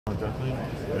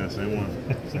Yeah, same one.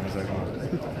 Same exact one.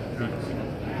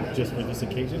 Just for this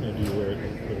occasion, or do you wear it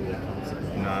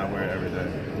constantly? No, I wear it every day.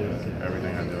 Yeah.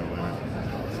 Everything I do, I wear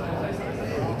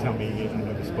it. Tell me, you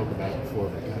never spoke about it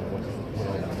before, but kind of what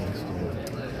all that means to you.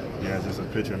 Yeah, it's just a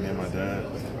picture of me and my dad.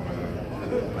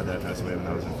 My dad passed away when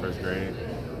I was in first grade.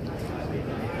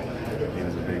 He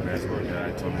was a big basketball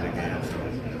guy. He taught me the game, so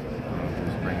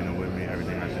just bringing it with me.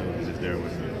 Everything I do is just there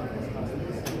with me.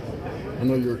 I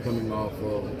know you're coming off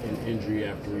of an injury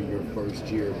after your first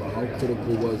year, but how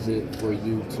critical was it for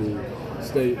you to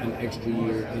stay an extra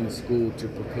year in school to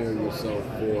prepare yourself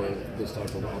for this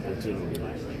type of opportunity?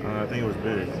 I think it was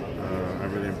big. I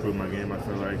really improved my game. I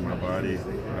feel like my body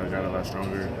got a lot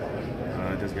stronger.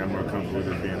 I just got more comfortable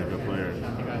with being a good player.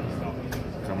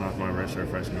 Coming off my redshirt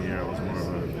freshman year,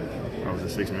 I was a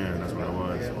sixth man. That's what I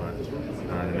was. But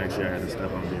the next year, I had to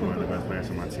step up and be one of the best players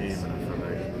on my team, and I feel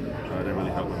like that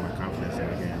really helped with my confidence in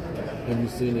the game. Have you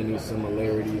seen any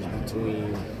similarities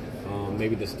between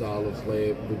maybe the style of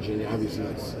play at Virginia? Obviously,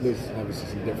 there's obviously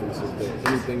some differences, but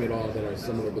anything at all that are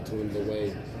similar between the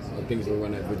way things are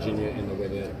run at Virginia and the way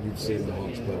that you've seen the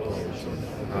Hawks play players?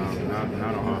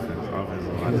 Not on offense. Offense is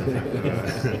a lot different.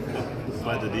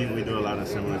 But the defense, we do a lot of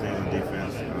similar things on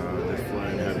defense. Just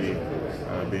flooding heavy,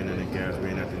 being in the gaps,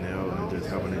 being at the nail, and just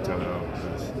helping each other out.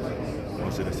 It's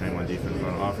mostly the same on defense,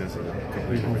 but on offense, it's a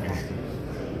completely different game.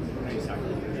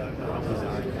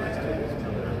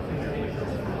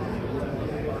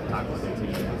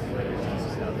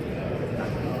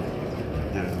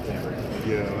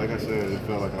 Yeah, like I said, it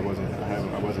felt like I wasn't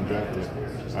drafted.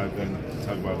 I've been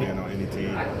talking about being on any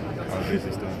team. I was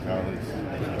basically still in college.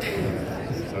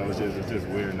 So it's just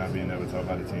weird not being able to talk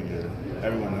about the team here.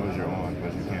 Everyone knows you're on,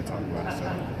 but you can't talk about it. So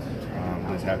I'm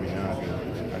just happy now.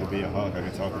 I could be a Hawk. I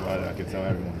could talk about it. I could tell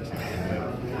everyone.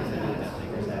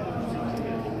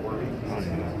 I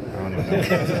don't even know.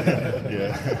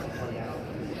 Yeah.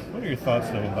 What are your thoughts,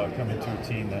 though, about coming to a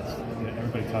team that's,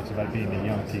 everybody talks about being a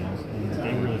young team.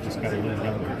 They really just got a little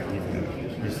younger.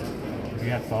 Do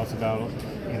you have thoughts about,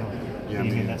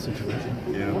 being in that situation?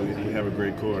 Yeah, we have a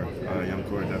great core. Young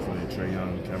core, definitely. Trae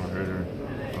Young, Kevin Huerter,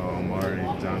 Omari,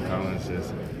 John Collins,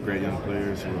 just great young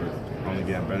players who are only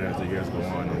getting better as the years go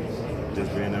on. And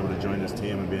just being able to join this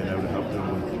team and being able to help them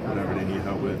with whatever they need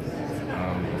help with,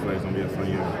 I feel like it's going to be a fun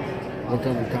year. What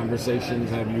kind of conversations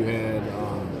have you had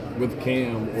with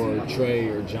Cam or Trae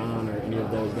or John or any of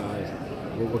those guys?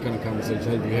 What kind of conversations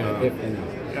have you had, if any?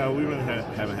 Yeah, we really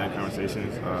haven't had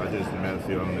conversations. I just met a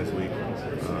few of them this week.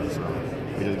 So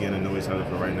we're just getting to know each other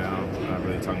for right now. Not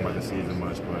really talking about the season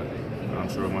much, but I'm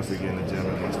sure once we get in the gym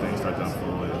and once things start to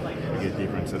unfold and we get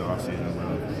deeper into the offseason,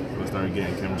 we'll start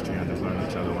getting chemistry and just learning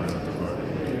each other when we're at the court.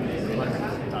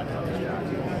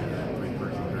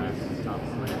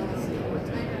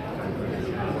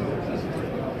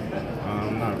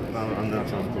 I'm not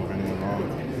trying to prove anyone wrong.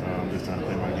 I'm just trying to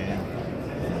play my game.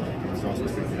 The results will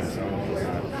speak for themselves.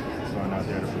 Going out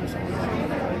there to prove someone wrong.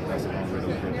 That's the wrong way to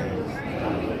look at things.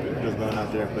 Just going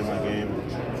out there, play my game.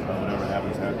 Whatever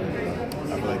happens,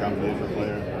 happens. I feel like I'm a good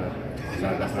player, but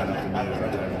that's not up to me. It's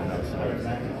up to everyone else. So,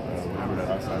 whatever the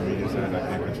outside media says, I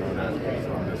can't control that. So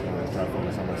I'm just going to try to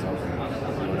focus on myself and do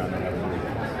what I know how to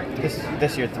do.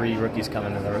 This year, 3 rookies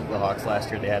coming to the Hawks. Last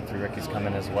year, they had 3 rookies come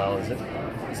in as well. Is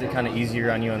it kind of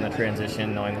easier on you in the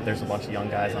transition, knowing that there's a bunch of young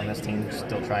guys on this team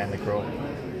still trying to grow?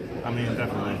 I mean,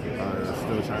 definitely.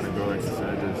 Still trying to grow, like you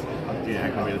said, just getting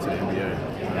acclimated to the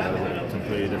NBA.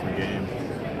 Completely different game.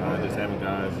 Just having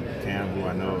guys, Cam, who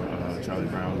I know, Charlie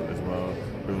Brown as well,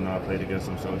 Bruno, I played against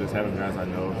him. So just having guys I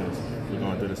know, we're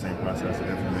going through the same process. It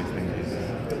definitely makes things easier.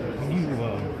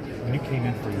 When you came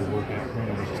in for your workout,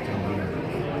 Bruno was just telling me,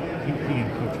 he and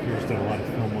Coach Pierce did a lot of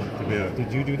film work together. Yeah.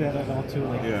 Did you do that at all too?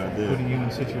 Like, yeah, I did. Putting you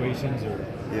in situations, or?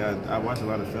 Yeah, I watched a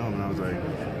lot of film, and I was like,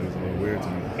 it was a little weird to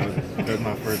me. That was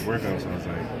my first workout, so I was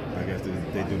like, I guess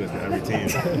they do this to every team.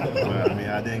 But I mean,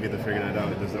 I didn't get to figure that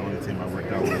out. It was the only team I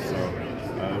worked out with, so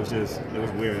it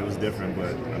was weird. It was different, but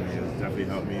I mean, it definitely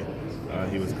helped me.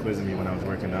 He was quizzing me when I was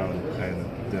working out, and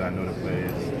did I know the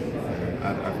plays? And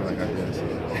I feel like I did. So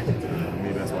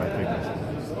maybe that's why I picked this.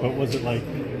 But was it like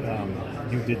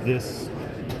you did this?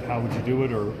 How would you do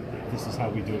it, or this is how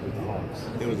we do it with the Hawks?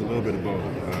 It was a little bit of both.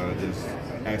 Just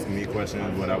asking me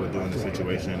questions, what I would do in the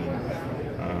situation. And,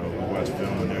 we watched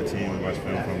film on their team. We watched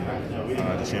film from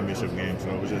the championship game. So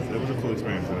it was a cool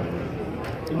experience.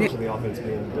 The offense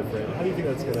being different, how do you think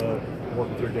that's going to work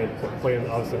with your game? Playing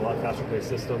obviously a lot faster paced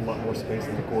system, a lot more space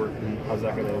in the court. How's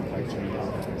that going to impact you?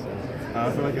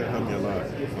 I feel like it helped me a lot. I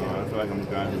feel like I'm a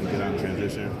guy who can get out in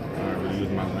transition, really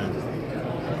use my length.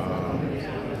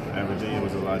 At Virginia, it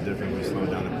was a lot different. We slowed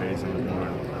down the pace and was more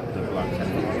the block and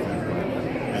offense. But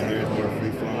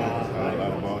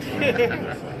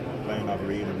just playing off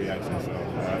read and reaction. So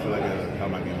I feel like it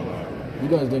helped my game a lot. You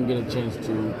guys didn't get a chance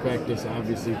to practice,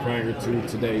 obviously, prior to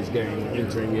today's game,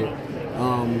 entering it.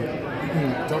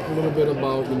 Talk a little bit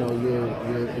about,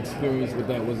 your experience with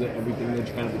that. Was it everything that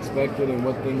you kind of expected, and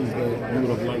what things that you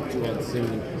would have liked to have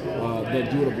seen,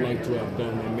 that you would have liked to have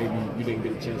done, and maybe you didn't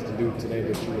get a chance to do today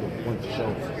that you would have wanted to show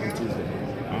on Tuesday?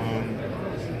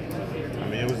 I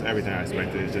mean, it was everything I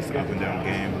expected. It's just an up and down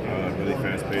game, really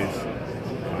fast paced.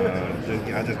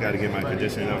 I just got to get my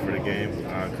conditioning up for the game.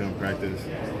 I couldn't practice.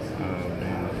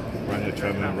 And running the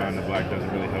treadmill and running the block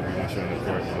doesn't really help you once you're on the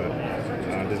court.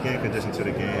 But just getting conditioned to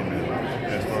the game. And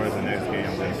as far as the next game,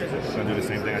 I'm just going to do the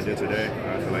same thing I did today.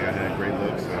 I feel like I had great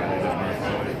looks. They just weren't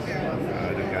falling.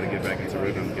 I just got to get back into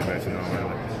rhythm, get back to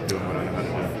doing what I know how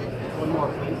to do. One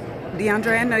more.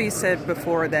 DeAndre, I know you said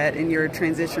before that in your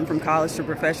transition from college to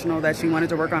professional that you wanted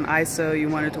to work on ISO, you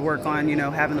wanted to work on,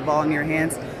 having the ball in your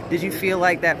hands. Did you feel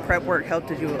like that prep work helped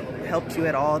you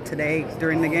at all today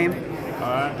during the game?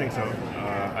 I think so.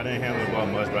 I didn't handle the ball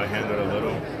much, but I handled it a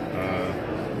little.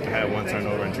 I had one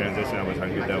turnover in transition. I was trying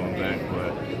to get that one back,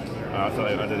 but I feel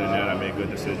like other than that, I made good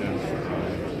decisions.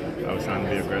 I was trying to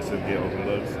be aggressive, get open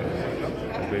looks, and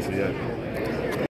that's basically it.